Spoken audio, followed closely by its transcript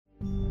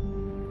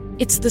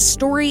It's the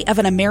story of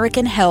an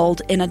American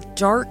held in a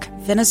dark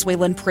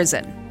Venezuelan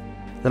prison.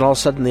 Then all of a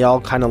sudden they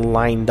all kind of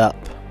lined up.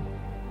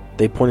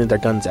 They pointed their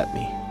guns at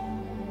me.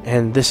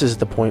 And this is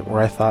the point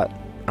where I thought,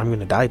 I'm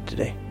going to die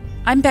today.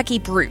 I'm Becky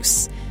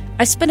Bruce.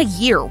 I spent a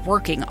year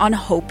working on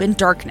Hope in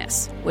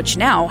Darkness, which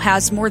now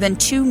has more than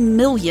 2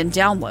 million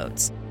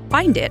downloads.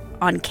 Find it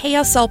on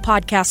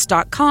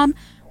kslpodcast.com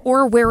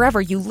or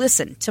wherever you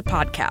listen to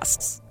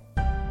podcasts.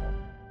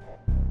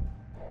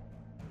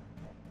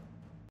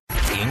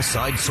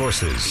 Inside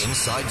Sources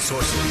on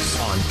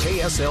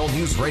KSL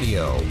News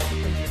Radio.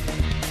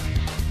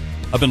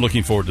 I've been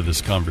looking forward to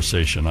this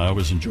conversation. I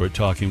always enjoy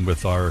talking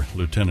with our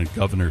Lieutenant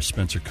Governor,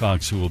 Spencer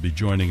Cox, who will be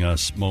joining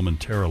us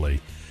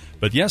momentarily.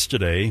 But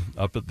yesterday,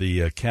 up at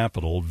the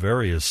Capitol,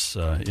 various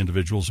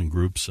individuals and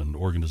groups and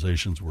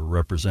organizations were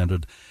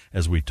represented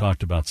as we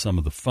talked about some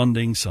of the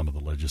funding, some of the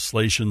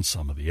legislation,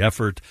 some of the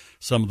effort,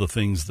 some of the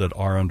things that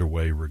are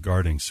underway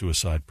regarding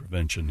suicide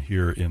prevention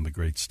here in the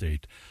great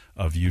state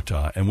of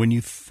Utah. And when you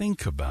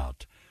think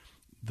about,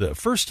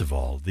 first of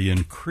all, the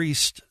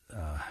increased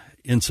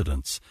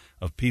incidence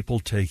of people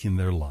taking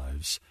their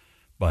lives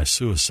by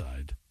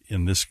suicide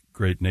in this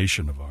great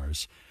nation of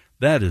ours,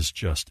 that is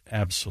just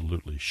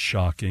absolutely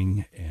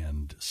shocking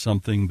and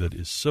something that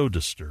is so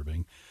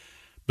disturbing.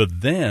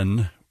 But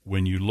then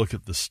when you look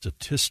at the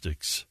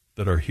statistics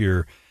that are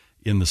here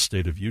in the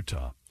state of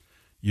Utah,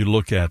 you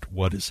look at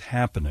what is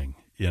happening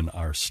in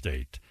our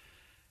state,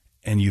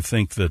 and you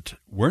think that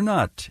we're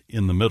not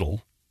in the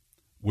middle.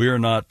 We're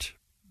not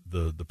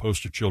the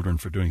poster children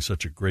for doing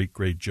such a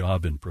great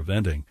job in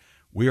preventing.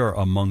 We are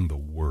among the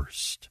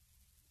worst.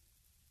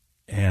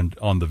 And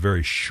on the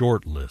very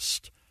short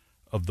list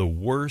of the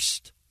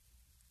worst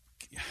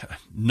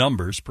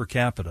numbers per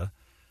capita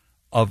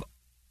of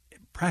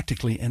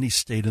practically any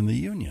state in the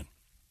union.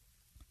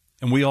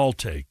 And we all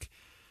take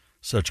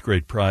such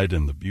great pride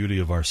in the beauty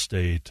of our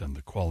state and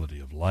the quality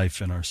of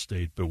life in our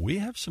state, but we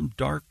have some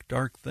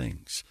dark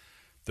things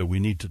that we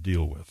need to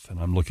deal with. And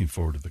I'm looking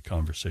forward to the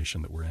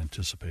conversation that we're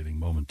anticipating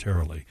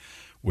momentarily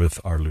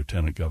with our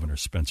Lieutenant Governor,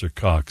 Spencer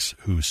Cox,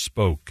 who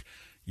spoke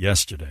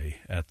yesterday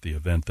at the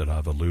event that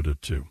I've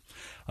alluded to.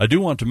 I do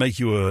want to make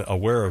you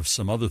aware of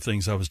some other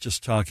things. I was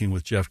just talking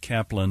with Jeff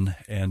Kaplan,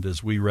 and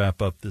as we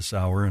wrap up this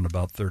hour in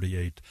about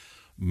 38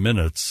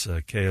 minutes,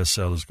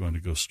 KSL is going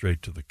to go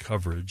straight to the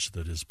coverage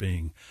that is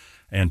being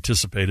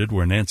anticipated,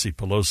 where Nancy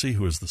Pelosi,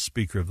 who is the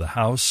Speaker of the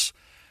House,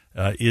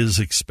 is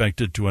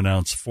expected to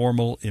announce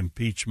formal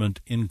impeachment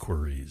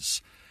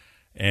inquiries.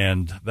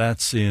 And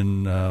that's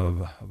in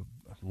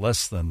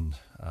less than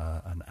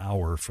an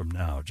hour from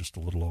now, just a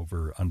little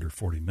under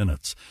 40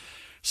 minutes.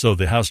 So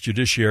the House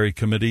Judiciary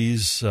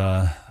Committees,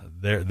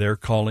 they're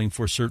calling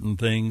for certain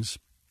things.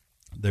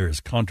 There is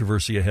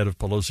controversy ahead of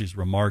Pelosi's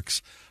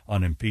remarks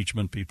on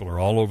impeachment. People are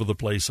all over the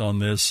place on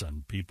this,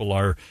 and people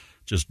are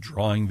just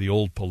drawing the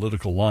old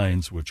political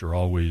lines, which are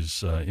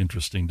always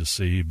interesting to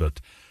see.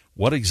 But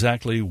what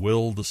exactly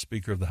will the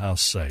Speaker of the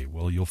House say?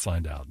 Well, you'll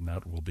find out, and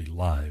that will be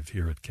live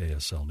here at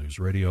KSL News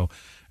Radio,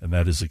 and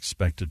that is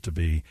expected to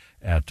be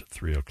at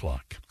 3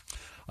 o'clock.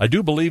 I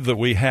do believe that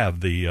we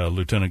have the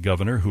Lieutenant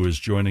Governor who is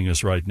joining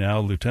us right now.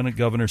 Lieutenant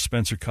Governor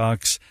Spencer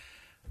Cox,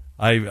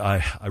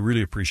 I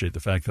really appreciate the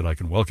fact that I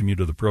can welcome you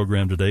to the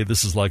program today.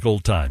 This is like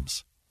old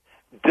times.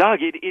 Doug,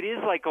 it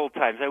is like old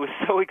times. I was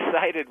so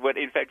excited.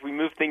 In fact, we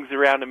moved things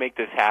around to make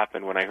this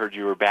happen when I heard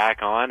you were back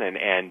on,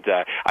 and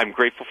I'm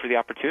grateful for the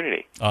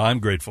opportunity. I'm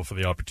grateful for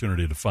the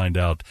opportunity to find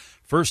out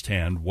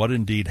firsthand what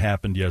indeed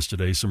happened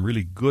yesterday. Some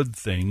really good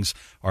things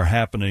are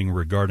happening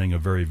regarding a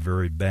very,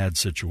 very bad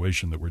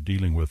situation that we're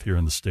dealing with here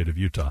in the state of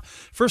Utah.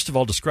 First of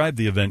all, describe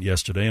the event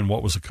yesterday and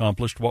what was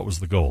accomplished. What was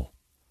the goal?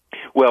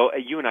 Well,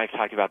 you and I have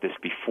talked about this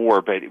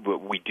before, but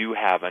we do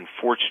have,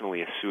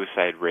 unfortunately, a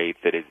suicide rate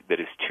that is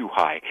too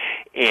high,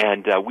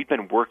 and we've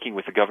been working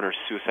with the Governor's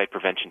Suicide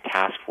Prevention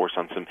Task Force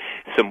on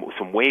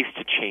some ways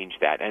to change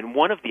that. And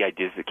one of the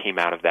ideas that came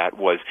out of that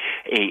was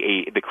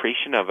the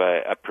creation of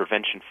a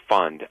prevention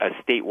fund, a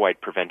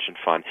statewide prevention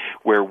fund,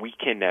 where we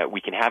can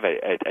have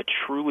a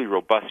truly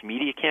robust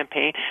media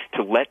campaign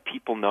to let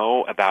people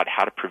know about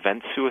how to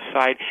prevent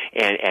suicide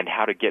and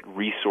how to get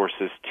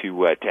resources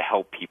to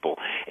help people.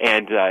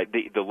 And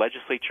the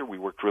legislature, we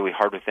worked really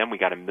hard with them. We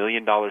got $1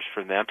 million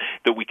from them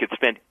that we could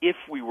spend if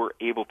we were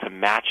able to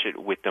match it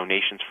with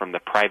donations from the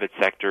private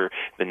sector,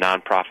 the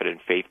nonprofit and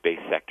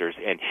faith-based sectors.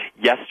 And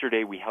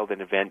yesterday we held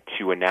an event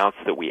to announce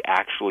that we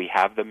actually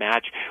have the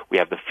match. We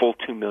have the full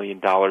 $2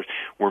 million.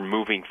 We're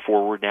moving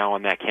forward now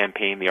on that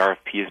campaign. The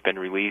RFP has been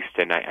released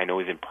and I know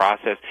is in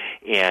process.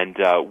 And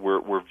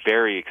we're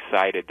very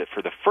excited that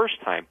for the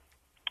first time,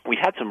 we've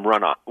had some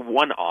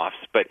one-offs,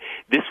 but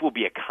this will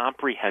be a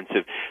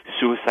comprehensive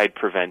suicide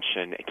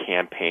prevention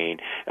campaign,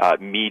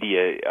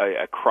 media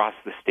across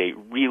the state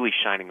really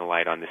shining a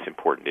light on this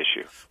important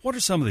issue. What are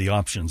some of the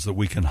options that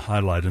we can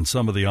highlight and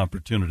some of the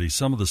opportunities,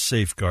 some of the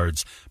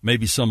safeguards,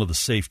 maybe some of the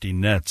safety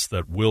nets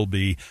that will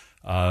be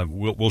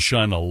we'll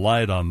shine a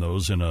light on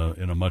those in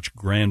a much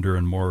grander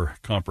and more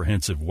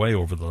comprehensive way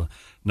over the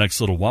next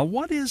little while?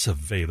 What is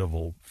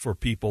available for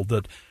people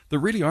that that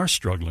really are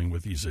struggling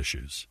with these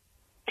issues.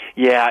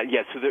 Yeah.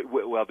 So,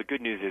 the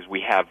good news is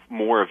we have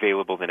more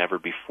available than ever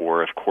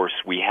before. Of course,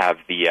 we have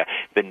the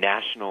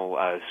National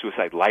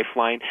Suicide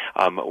Lifeline,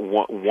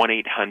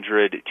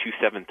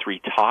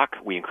 1-800-273-TALK.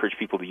 We encourage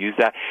people to use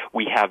that.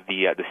 We have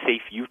the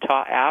Safe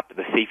Utah app,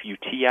 the Safe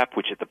UT app,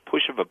 which at the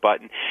push of a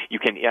button you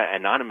can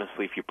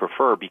anonymously, if you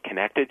prefer, be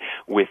connected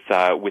with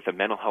a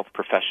mental health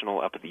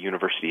professional up at the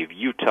University of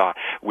Utah,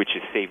 which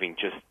is saving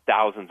just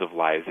thousands of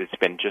lives. It's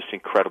been just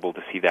incredible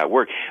to see that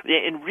work.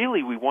 And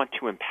really, we want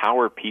to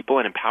empower people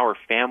and empower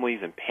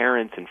families and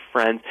parents and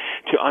friends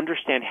to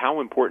understand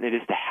how important it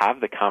is to have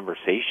the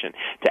conversation,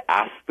 to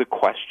ask the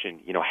question,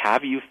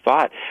 have you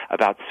thought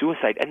about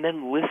suicide? And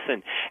then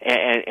listen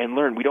and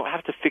learn. We don't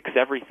have to fix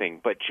everything,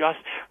 but just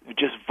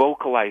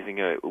vocalizing,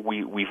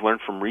 we've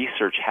learned from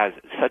research, has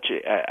such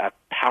a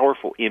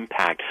powerful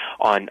impact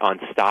on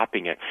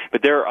stopping it.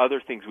 But there are other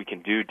things we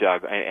can do,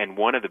 Doug, and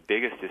one of the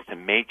biggest is to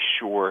make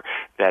sure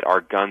that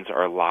our guns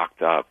are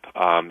locked up.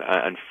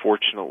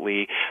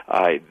 Unfortunately,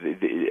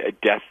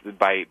 death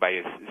by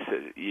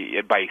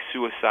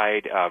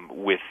suicide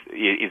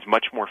is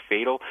much more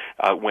fatal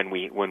when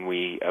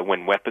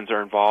weapons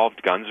are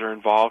involved, guns are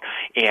involved,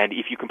 and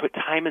if you can put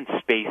time and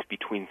space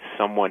between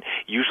someone,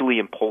 usually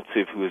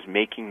impulsive, who is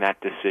making that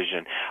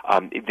decision,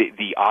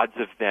 the odds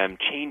of them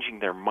changing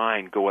their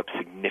mind go up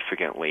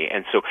significantly.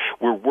 And so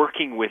we're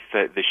working with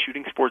the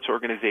shooting sports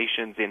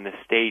organizations in the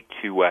state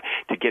to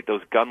get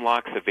those gun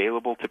locks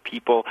available to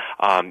people,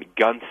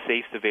 gun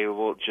safes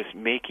available, just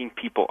making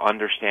people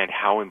understand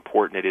how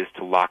important it is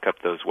to lock up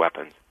those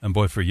weapons. And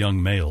boy, for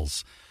young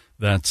males,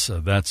 that's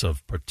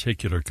of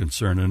particular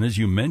concern. And as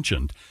you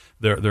mentioned,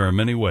 there are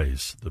many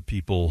ways that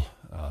people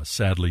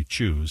sadly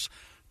choose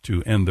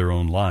to end their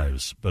own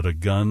lives. But a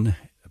gun,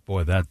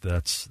 boy,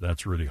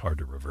 that's really hard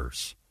to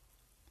reverse.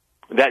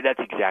 That's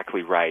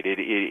exactly right. It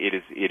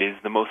is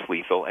the most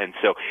lethal, and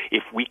so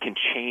if we can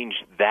change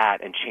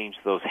that and change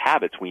those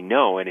habits, we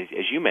know, and as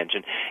you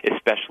mentioned,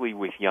 especially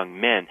with young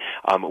men,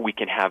 we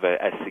can have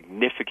a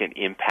significant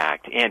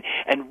impact. And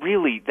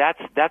really,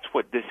 that's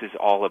what this is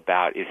all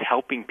about: is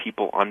helping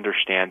people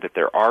understand that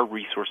there are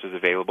resources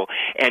available,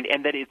 and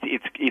that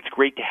it's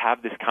great to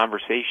have this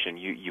conversation.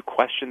 You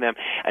question them,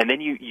 and then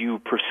you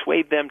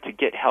persuade them to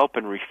get help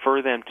and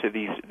refer them to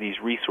these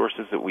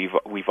resources that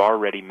we've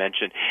already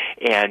mentioned,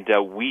 and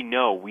we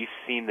know, we've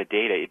seen the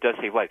data, it does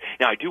save lives.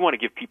 Now, I do want to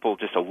give people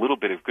just a little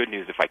bit of good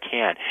news if I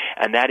can,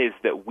 and that is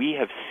that we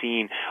have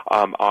seen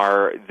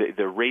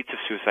the rates of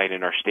suicide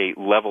in our state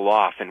level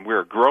off, and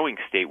we're a growing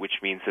state,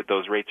 which means that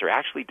those rates are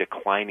actually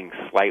declining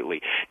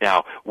slightly.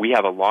 Now, we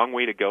have a long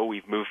way to go.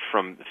 We've moved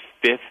from the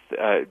fifth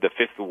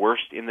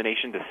worst in the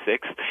nation to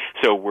sixth,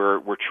 so we're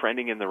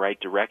trending in the right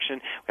direction.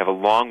 We have a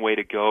long way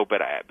to go,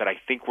 but I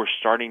think we're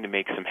starting to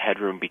make some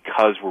headroom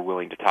because we're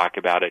willing to talk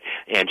about it,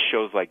 and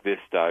shows like this,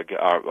 Doug,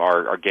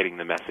 are getting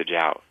the message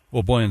out.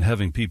 Well, boy, and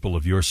having people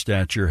of your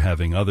stature,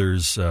 having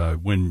others,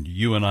 when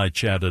you and I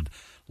chatted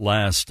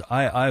last,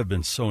 I have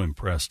been so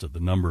impressed at the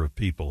number of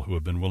people who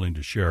have been willing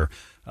to share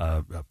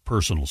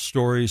personal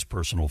stories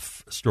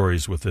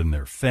within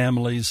their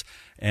families,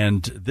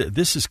 and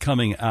this is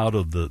coming out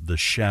of the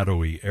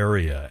shadowy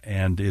area,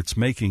 and it's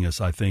making us,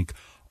 I think,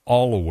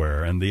 all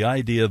aware. And the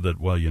idea that,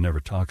 well, you never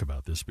talk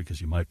about this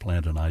because you might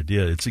plant an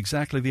idea, it's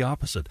exactly the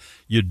opposite.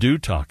 You do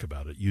talk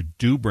about it. You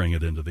do bring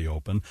it into the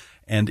open,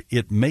 and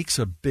it makes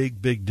a big,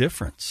 big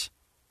difference.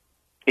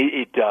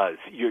 It does.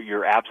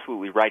 You're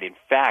absolutely right. In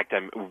fact,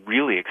 I'm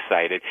really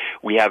excited.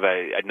 We have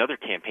another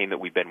campaign that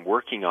we've been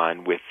working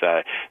on with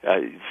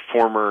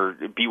former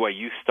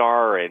BYU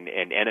star and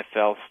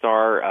NFL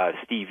star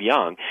Steve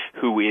Young,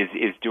 who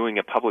is doing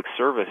a public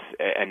service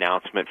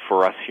announcement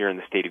for us here in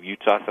the state of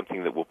Utah,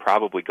 something that will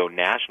probably go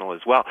national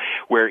as well,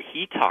 where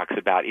he talks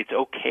about it's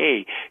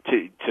okay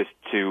to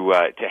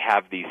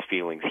have these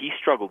feelings. He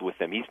struggled with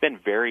them. He's been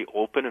very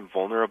open and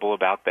vulnerable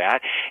about that,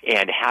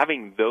 and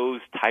having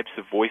those types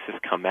of voices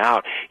come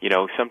out,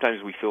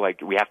 sometimes we feel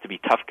like we have to be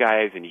tough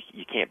guys, and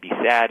you can't be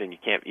sad, and you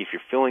can't, if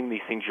you're feeling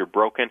these things, you're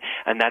broken,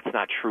 and that's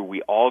not true.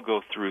 We all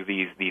go through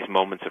these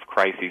moments of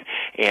crises,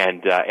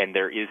 and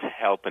there is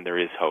help and there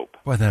is hope.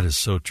 Boy, that is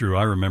so true.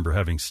 I remember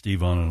having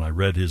Steve on, and I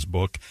read his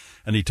book,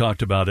 and he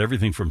talked about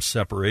everything from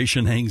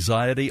separation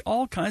anxiety,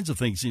 all kinds of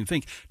things. And you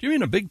think, do you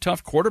mean a big,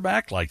 tough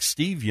quarterback like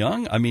Steve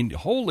Young? I mean,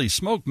 holy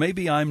smoke,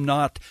 maybe I'm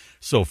not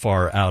so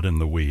far out in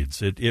the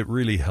weeds. It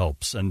really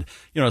helps. And,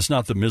 it's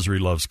not that misery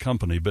loves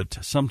company, but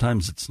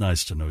sometimes it's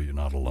nice to know you're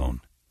not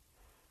alone.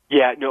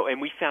 Yeah, no, and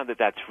we found that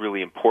that's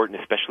really important,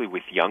 especially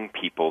with young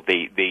people.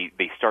 They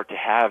start to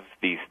have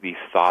these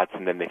thoughts,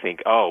 and then they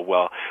think, oh,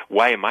 well,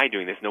 why am I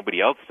doing this?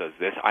 Nobody else does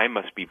this. I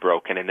must be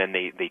broken. And then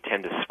they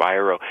tend to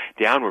spiral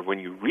downward when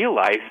you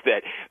realize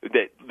that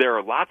there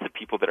are lots of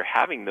people that are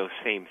having those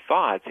same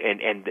thoughts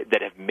and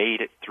that have made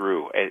it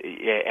through.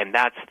 And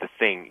that's the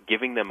thing.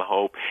 Giving them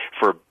hope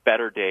for a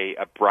better day,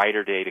 a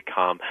brighter day to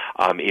come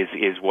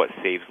is what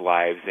saves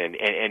lives. And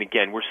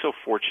again, we're so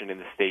fortunate in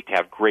the state to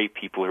have great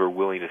people who are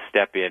willing to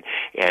step in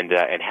and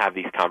have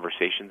these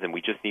conversations, and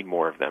we just need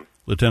more of them.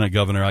 Lieutenant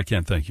Governor, I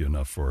can't thank you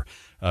enough for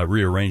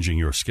rearranging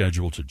your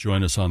schedule to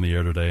join us on the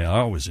air today. I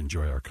always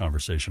enjoy our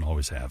conversation,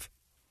 always have.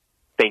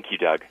 Thank you,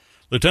 Doug.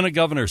 Lieutenant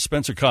Governor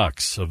Spencer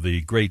Cox of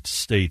the great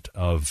state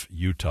of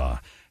Utah.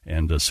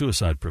 And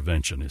suicide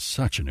prevention is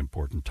such an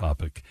important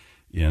topic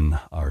in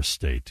our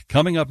state.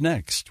 Coming up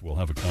next, we'll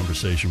have a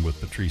conversation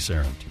with Patrice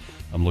Arendt.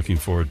 I'm looking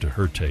forward to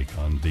her take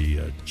on the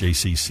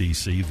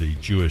JCCC, the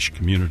Jewish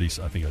Communities.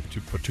 I think I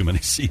put too many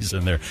C's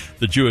in there.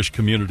 The Jewish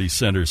Community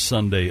Center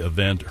Sunday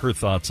event, her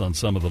thoughts on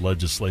some of the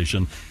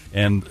legislation,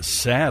 and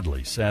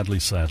sadly,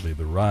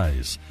 the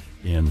rise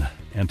in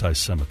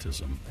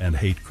anti-Semitism and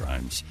hate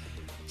crimes.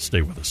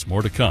 Stay with us.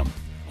 More to come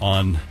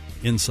on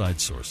Inside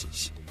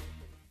Sources.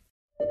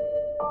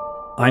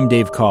 I'm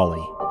Dave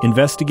Cawley,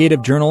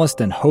 investigative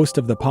journalist and host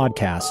of the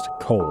podcast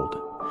Cold.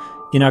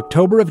 In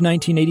October of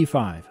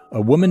 1985,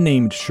 a woman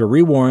named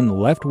Cherie Warren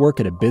left work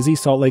at a busy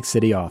Salt Lake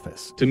City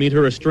office to meet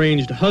her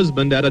estranged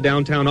husband at a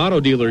downtown auto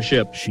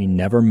dealership. She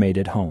never made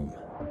it home.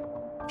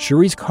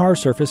 Cherie's car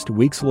surfaced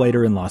weeks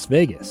later in Las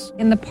Vegas.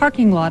 In the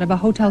parking lot of a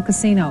hotel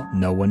casino.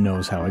 No one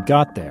knows how it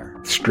got there.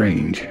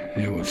 Strange.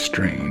 It was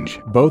strange.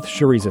 Both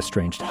Cherie's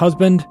estranged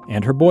husband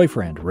and her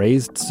boyfriend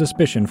raised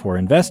suspicion for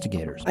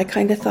investigators. I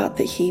kind of thought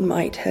that he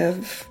might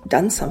have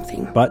done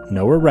something. But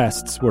no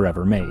arrests were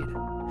ever made.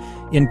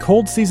 In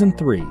Cold Season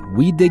 3,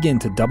 we dig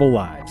into double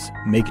lives,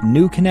 make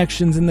new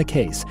connections in the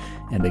case,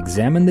 and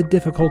examine the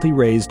difficulty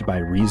raised by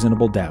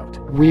reasonable doubt.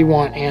 We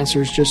want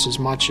answers just as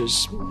much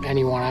as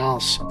anyone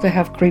else. They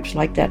have creeps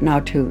like that now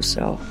too,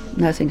 so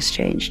nothing's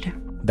changed.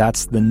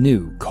 That's the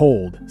new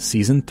Cold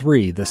Season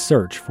 3, The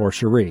Search for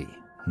Cherie.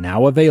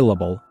 Now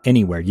available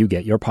anywhere you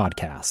get your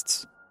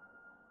podcasts.